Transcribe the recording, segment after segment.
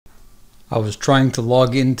I was trying to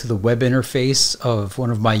log into the web interface of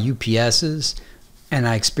one of my UPSs, and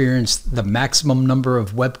I experienced the maximum number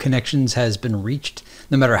of web connections has been reached.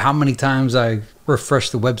 No matter how many times I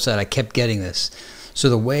refreshed the website, I kept getting this. So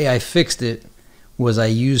the way I fixed it was I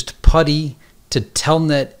used PuTTY to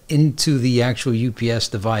Telnet into the actual UPS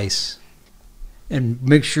device. And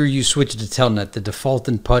make sure you switch it to Telnet. The default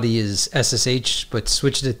in PuTTY is SSH, but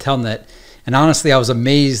switch it to Telnet. And honestly, I was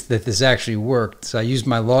amazed that this actually worked. So I used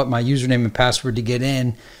my username and password to get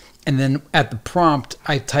in, and then at the prompt,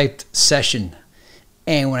 I typed session.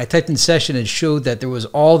 And when I typed in session, it showed that there was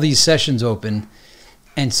all these sessions open.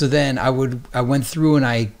 And so then I went through and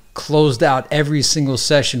I closed out every single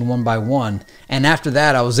session one by one. And after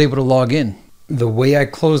that, I was able to log in. The way I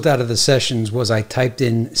closed out of the sessions was I typed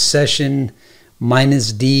in session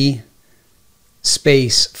 -d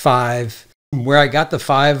space 5. Where I got the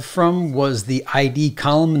 5 from was the ID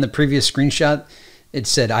column in the previous screenshot. It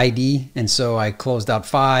said ID, and so I closed out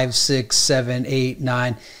 5, 6, 7, 8,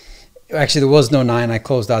 9. Actually, there was no 9. I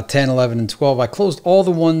closed out 10, 11, and 12. I closed all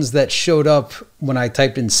the ones that showed up when I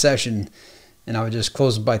typed in session, and I would just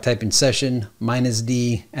close them by typing session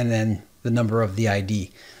 -d and then the number of the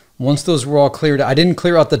ID. Once those were all cleared, I didn't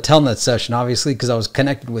clear out the Telnet session, obviously, because I was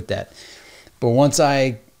connected with that. But once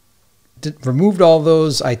I removed all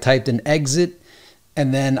those, I typed in exit,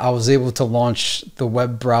 and then I was able to launch the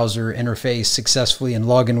web browser interface successfully and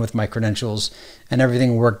log in with my credentials, and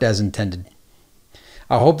everything worked as intended.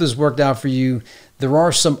 I hope this worked out for you. There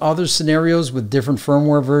are some other scenarios with different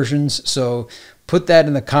firmware versions, so put that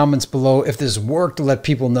in the comments below if this worked, to let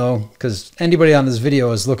people know, because anybody on this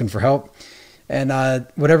video is looking for help. And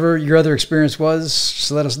whatever your other experience was,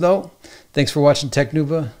 just let us know. Thanks for watching Tech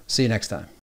Nuba. See you next time.